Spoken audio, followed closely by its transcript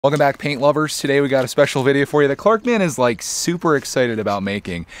Welcome back, paint lovers. Today we got a special video for you that Clarkman is like super excited about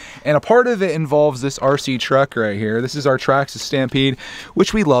making. And a part of it involves this RC truck right here. This is our Traxxas Stampede,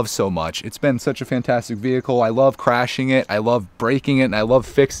 which we love so much. It's been such a fantastic vehicle. I love crashing it, I love breaking it, and I love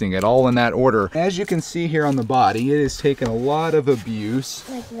fixing it, all in that order. As you can see here on the body, it has taken a lot of abuse.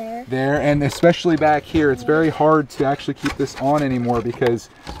 Like there, and especially back here. It's very hard to actually keep this on anymore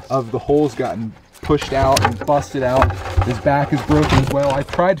because of the holes gotten pushed out and busted out. His back is broken as well. I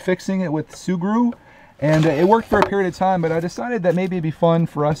tried fixing it with Sugru and it worked for a period of time, but I decided that maybe it'd be fun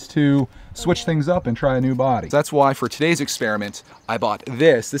for us to switch things up and try a new body. So that's why for today's experiment, I bought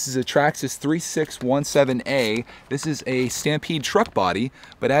this. This is a Traxxas 3617A. This is a Stampede truck body,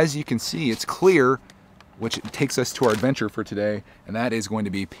 but as you can see, it's clear, which takes us to our adventure for today, and that is going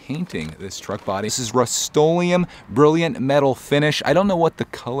to be painting this truck body. This is Rust-Oleum Brilliant Metal Finish. I don't know what the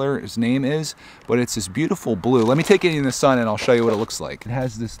color's name is, but it's this beautiful blue. Let me take it in the sun and I'll show you what it looks like. It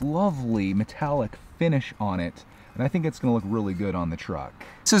has this lovely metallic finish on it, and I think it's gonna look really good on the truck.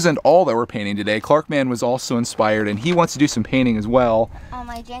 This isn't all that we're painting today. Clarkman was also inspired, and he wants to do some painting as well. On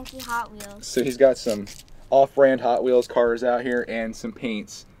my janky Hot Wheels. So he's got some off-brand Hot Wheels cars out here and some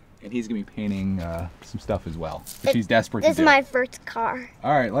paints. And he's gonna be painting some stuff as well, which he's desperate to do. This is my first car.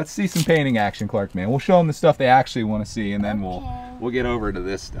 All right, let's see some painting action, Clarkman. We'll show them the stuff they actually want to see, and then we'll get over to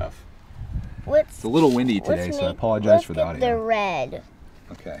this stuff. It's a little windy today, so I apologize for the audio. The red.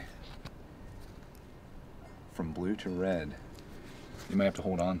 Okay. From blue to red. You might have to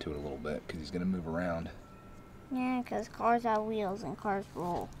hold on to it a little bit because he's gonna move around. Yeah, because cars have wheels and cars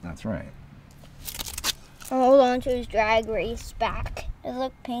roll. That's right. Hold on to his drag race back. Does it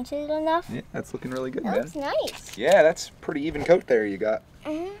look painted enough? Yeah, that's looking really good, that man. Looks nice. Yeah, that's pretty even coat there you got.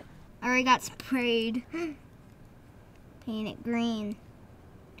 I already got sprayed. Paint it green.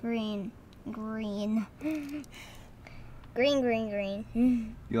 Green. Green. Green, green,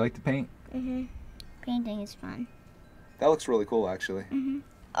 green. You like to paint? Painting is fun. That looks really cool, actually.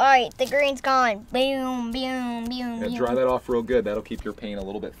 Alright, the green's gone. Boom, boom, boom, Yeah, boom. dry that off real good. That'll keep your paint a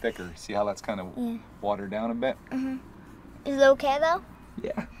little bit thicker. See how that's kind of watered down a bit? Is it okay though?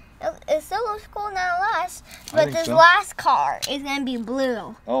 Yeah. It still looks cool nonetheless. But this so. last car is going to be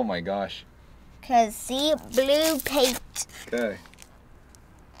blue. Oh my gosh. Because see, blue paint. Okay.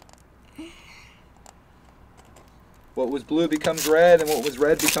 What was blue becomes red, and what was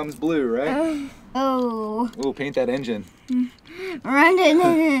red becomes blue, right? Oh. Ooh, paint that engine.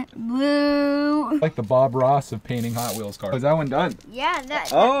 Running blue. Like the Bob Ross of painting Hot Wheels cars. Is that one done? Yeah.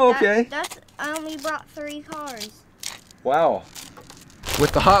 Okay. I only brought 3 cars. Wow.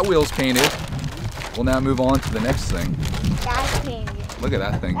 With the Hot Wheels painted, we'll now move on to the next thing. That's painted. Look at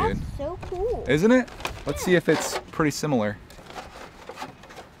that thing, dude. That's so cool. Isn't it? Let's see if it's pretty similar.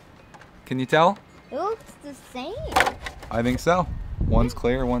 Can you tell? It looks the same. I think so. One's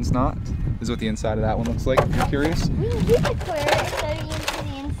clear, one's not. This is what the inside of that one looks like, if you're curious. We could clear it instead of into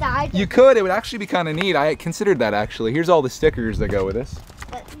the inside. You could. It would actually be kind of neat. I considered that, actually. Here's all the stickers that go with this.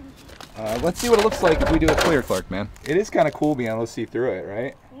 Let's see what it looks like if we do a clear, Clarkman. It is kind of cool being able to see through it,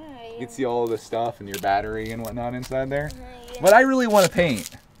 right? Yeah. You can see all of the stuff and your battery and whatnot inside there. But I really want to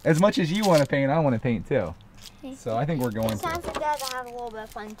paint. As much as you want to paint, I want to paint too. So I think we're going to. It's time for Dad to have a little bit of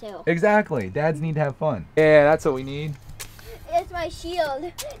fun too. Exactly. Dads need to have fun. Yeah, that's what we need. It's my shield.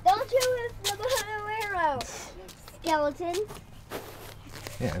 Don't you with the arrow. Skeleton.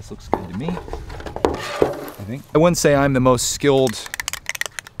 Yeah, this looks good to me. I think. I wouldn't say I'm the most skilled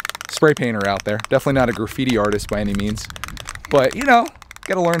spray painter out there. Definitely not a graffiti artist by any means. But, you know,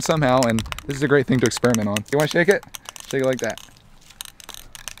 gotta learn somehow, and this is a great thing to experiment on. You wanna shake it? Shake it like that.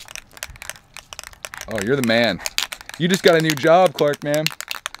 Oh, you're the man. You just got a new job, Clarkman.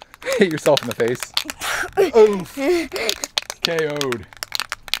 Hit yourself in the face. Oof. KO'd.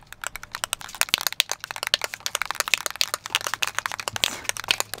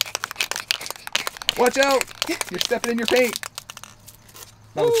 Watch out! You're stepping in your paint.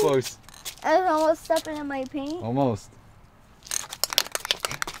 That was close. I was almost stepping in my paint. Almost.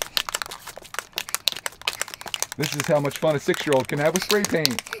 This is how much fun a 6-year-old can have with spray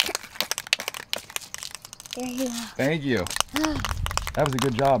paint. There you go. Thank you. That was a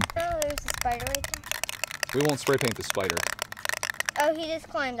good job. Oh, there's a spider right there. We won't spray paint the spider. Oh, he just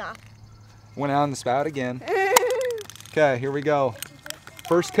climbed off. Went out in the spout again. Okay, here we go.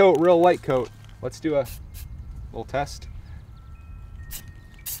 First coat, real light coat. Let's do a little test.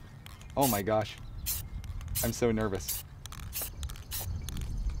 Oh my gosh. I'm so nervous.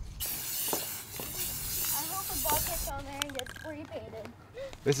 I hope the bucket's on there and gets spray painted.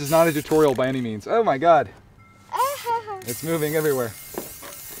 This is not a tutorial by any means. Oh my god. It's moving everywhere.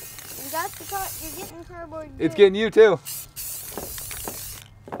 You got the cut. You're getting cardboard. It's getting you too.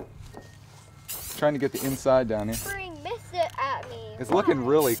 trying to get the inside down here. Spring missed it at me. It's looking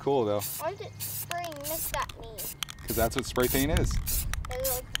really cool though. Why did spring miss at me? Because that's what spray paint is. Like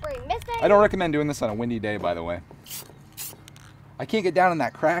spring miss at I don't recommend doing this on a windy day, by the way. I can't get down in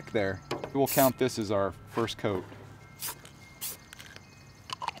that crack there. We'll count this as our first coat.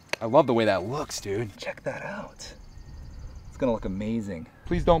 I love the way that looks, dude. Check that out. It's gonna look amazing.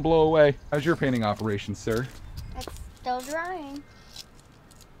 Please don't blow away. How's your painting operation, sir? It's still drying.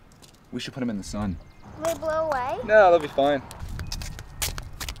 We should put them in the sun. Will they blow away? No, they'll be fine.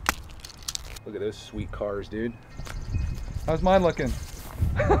 Look at those sweet cars, dude. How's mine looking?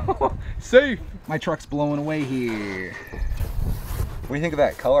 Safe. My truck's blowing away here. What do you think of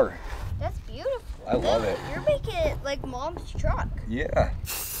that color? That's beautiful. I love it. You're making it like Mom's truck. Yeah.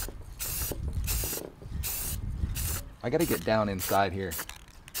 I gotta get down inside here.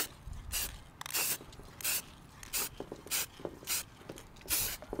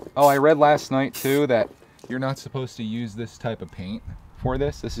 Oh, I read last night too that you're not supposed to use this type of paint for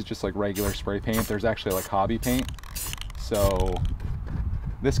this. This is just like regular spray paint. There's actually like hobby paint. So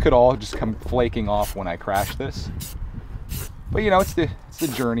this could all just come flaking off when I crash this. But you know, it's the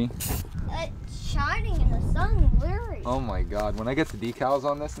journey. It's shining in the sun, literally. Oh my God, when I get the decals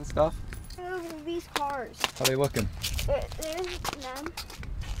on this and stuff. Look at these cars. How they looking? There's them.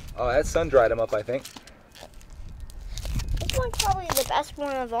 Oh, that sun dried them up, I think. This one's probably the best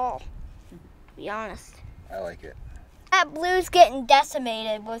one of all, to be honest. I like it. That blue's getting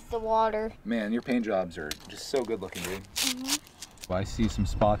decimated with the water. Man, your paint jobs are just so good looking, dude. Mm-hmm. I see some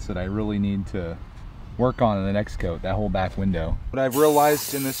spots that I really need to work on in the next coat, that whole back window. What I've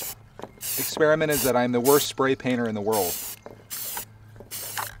realized in this experiment is that I'm the worst spray painter in the world.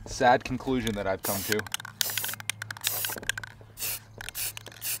 Sad conclusion that I've come to.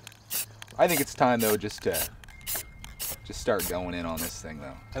 I think it's time though just to start going in on this thing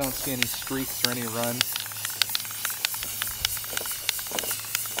though. I don't see any streaks or any runs.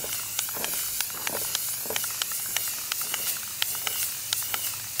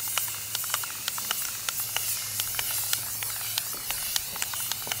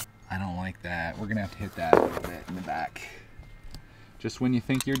 I don't like that. We're gonna have to hit that a little bit in the back. Just when you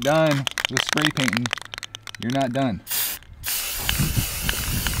think you're done with spray painting, you're not done. It's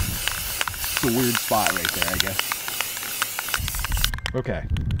a weird spot right there, I guess. Okay,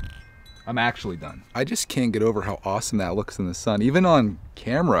 I'm actually done. I just can't get over how awesome that looks in the sun. Even on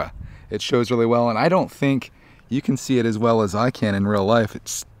camera, it shows really well, and I don't think you can see it as well as I can in real life.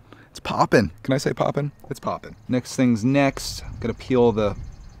 It's popping. Can I say popping? It's popping. Next thing's next. I'm gonna peel the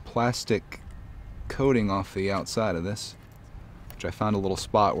plastic coating off the outside of this, which I found a little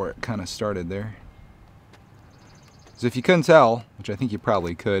spot where it kind of started there. So if you couldn't tell, which I think you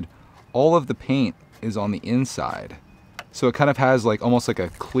probably could, all of the paint is on the inside. So it kind of has like almost like a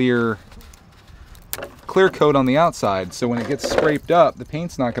clear coat on the outside. So when it gets scraped up, the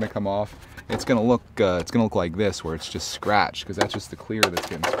paint's not going to come off. It's going to look like this, where it's just scratched, because that's just the clear that's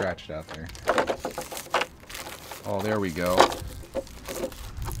getting scratched out there. Oh, there we go.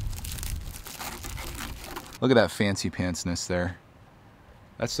 Look at that fancy pantsness there.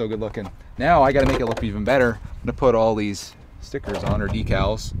 That's so good looking. Now I got to make it look even better. I'm going to put all these stickers on, or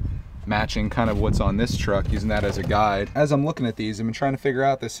decals, matching kind of what's on this truck, using that as a guide. As I'm looking at these, I've been trying to figure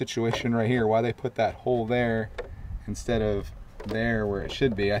out this situation right here, why they put that hole there instead of there where it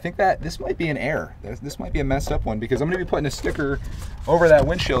should be. I think that this might be an error. This might be a messed up one, because I'm going to be putting a sticker over that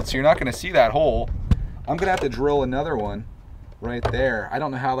windshield, so you're not going to see that hole. I'm going to have to drill another one right there. I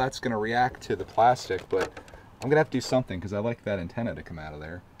don't know how that's going to react to the plastic, but I'm going to have to do something, because I like that antenna to come out of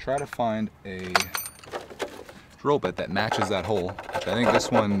there. Try to find a drill bit that matches that hole, which I think this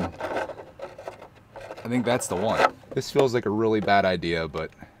one, I think that's the one. This feels like a really bad idea,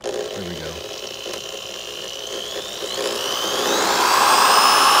 but here we go.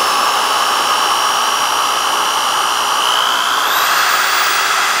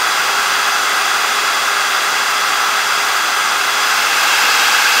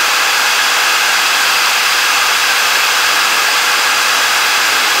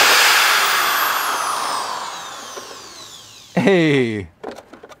 Hey,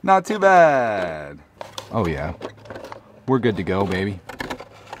 not too bad. Oh yeah, we're good to go, baby.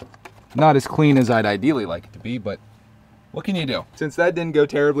 Not as clean as I'd ideally like it to be, but what can you do? Since that didn't go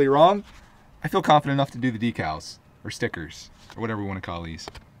terribly wrong, I feel confident enough to do the decals, or stickers, or whatever we want to call these.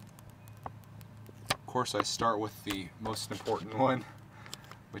 Of course, I start with the most important one,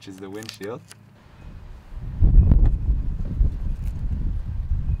 which is the windshield.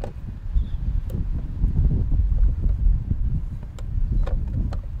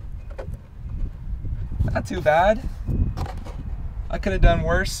 Not too bad. I could have done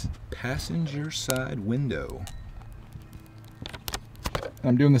worse. Passenger side window.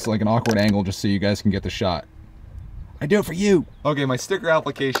 I'm doing this like an awkward angle just so you guys can get the shot. I do it for you. Okay, my sticker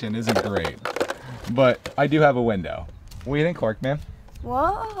application isn't great, but I do have a window. What do you think, Clark, man?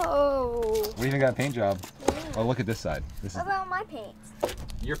 Whoa. What do you think of that paint job? Oh, look at this side. This What about my paints?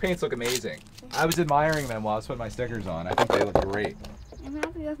 Your paints look amazing. I was admiring them while I was putting my stickers on. I think they look great. I'm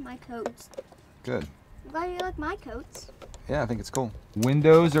happy with my coats. Good. I'm glad you like my coats. Yeah, I think it's cool.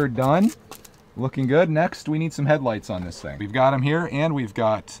 Windows are done. Looking good. Next, we need some headlights on this thing. We've got them here, and we've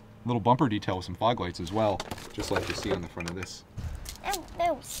got a little bumper detail with some fog lights as well, just like you see on the front of this. Oh,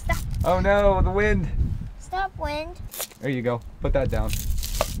 no, stop. Oh no, the wind. Stop, wind. There you go. Put that down.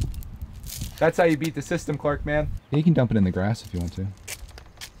 That's how you beat the system, Clark, man. Yeah, you can dump it in the grass if you want to.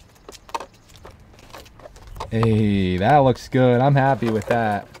 Hey, that looks good. I'm happy with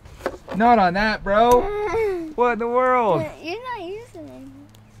that. Not on that, bro. What in the world? You're not using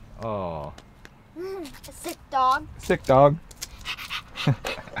it. Oh. A sick dog. Sick dog.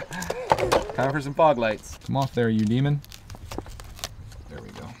 Time for some fog lights. Come off there, you demon. There we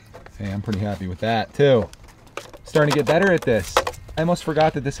go. Hey, I'm pretty happy with that, too. Starting to get better at this. I almost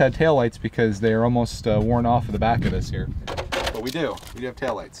forgot that this had taillights because they're almost worn off of the back of this here. But we do. We do have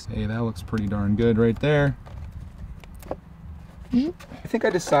taillights. Hey, that looks pretty darn good right there. I think I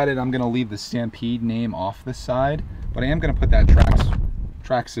decided I'm going to leave the Stampede name off the side, but I am going to put that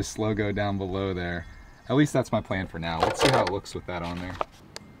Traxxas logo down below there. At least that's my plan for now. Let's see how it looks with that on there.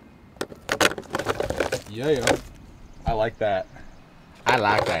 Yeah, I like that. I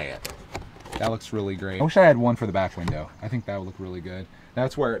like that. That looks really great. I wish I had one for the back window. I think that would look really good.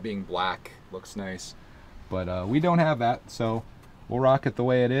 That's where it being black looks nice. But we don't have that, so we'll rock it the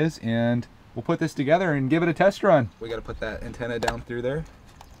way it is, and we'll put this together and give it a test run. We got to put that antenna down through there.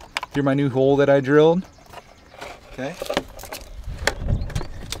 Here's my new hole that I drilled. Okay.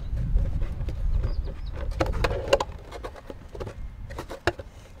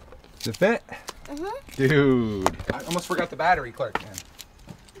 Does it fit? Dude, I almost forgot the battery, Clark, man.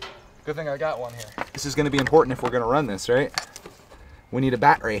 Good thing I got one here. This is going to be important if we're going to run this, right? We need a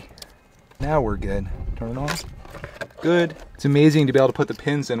battery. Now we're good. Turn it on. Good. It's amazing to be able to put the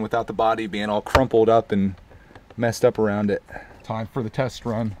pins in without the body being all crumpled up and messed up around it. Time for the test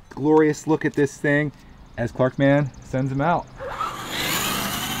run. Glorious look at this thing as Clarkman sends him out.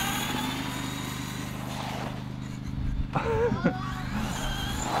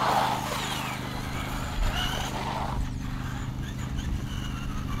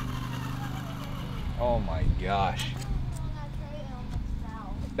 Oh my gosh.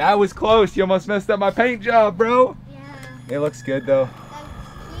 That was close. You almost messed up my paint job, bro. Yeah. It looks good though.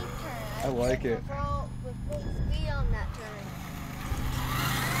 I like it.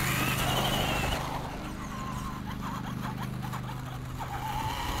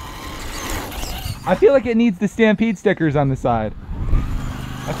 I feel like it needs the Stampede stickers on the side.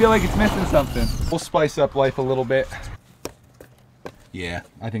 I feel like it's missing something. We'll spice up life a little bit. Yeah,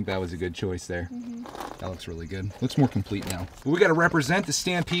 I think that was a good choice there. That looks really good. Looks more complete now. But we got to represent the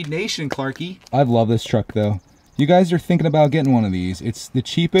Stampede Nation, Clarky. I love this truck though. You guys are thinking about getting one of these. It's the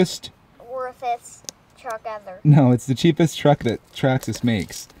cheapest. Worthest truck ever. No, it's the cheapest truck that Traxxas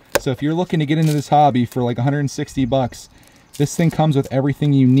makes. So if you're looking to get into this hobby for like 160 bucks, this thing comes with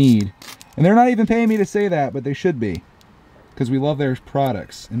everything you need. And they're not even paying me to say that, but they should be. Because we love their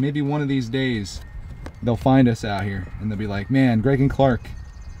products. And maybe one of these days, they'll find us out here and they'll be like, man, Greg and Clark,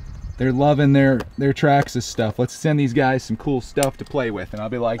 they're loving their Traxxas stuff. Let's send these guys some cool stuff to play with. And I'll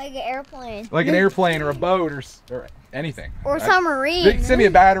be like an airplane. Like an airplane or a boat or anything. Or submarine. They send me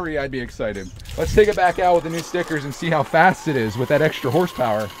a battery, I'd be excited. Let's take it back out with the new stickers and see how fast it is with that extra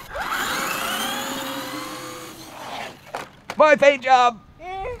horsepower. My paint job!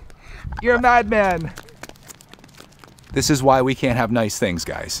 You're a madman. This is why we can't have nice things,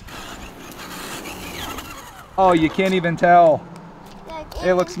 guys. Oh, you can't even tell.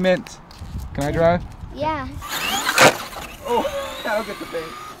 It looks mint. Can I drive? Yeah. Oh, that'll get the paint.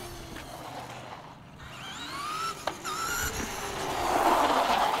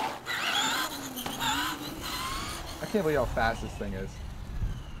 I can't believe how fast this thing is.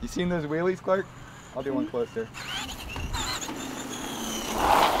 You seen those wheelies, Clark? I'll do one closer.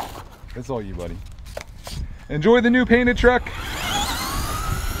 It's all you, buddy. Enjoy the new painted truck.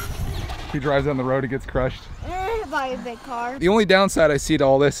 He drives down the road, it gets crushed. By a big car. The only downside I see to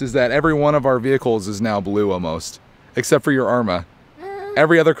all this is that every one of our vehicles is now blue almost, except for your Arma.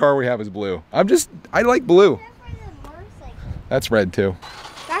 Every other car we have is blue. I like blue. That's red too.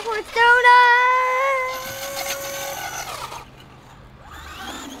 Backwards donut!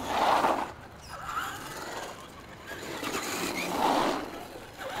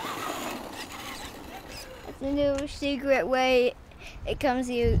 the new secret way it goes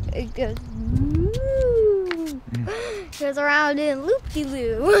goes around in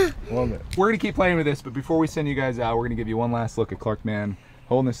loop-de-loo. Love it. We're gonna keep playing with this, but before we send you guys out, we're gonna give you one last look at Clark Man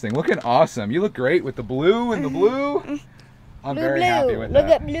holding this thing. Looking awesome. You look great with the blue and the blue. I'm very happy with that.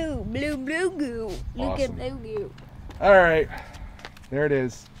 Look at blue goo. Look at blue goo. All right, there it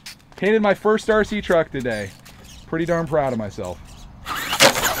is. Painted my first RC truck today. Pretty darn proud of myself.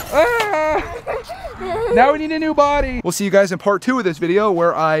 Now we need a new body. We'll see you guys in part 2 of this video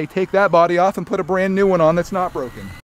where I take that body off and put a brand new one on that's not broken.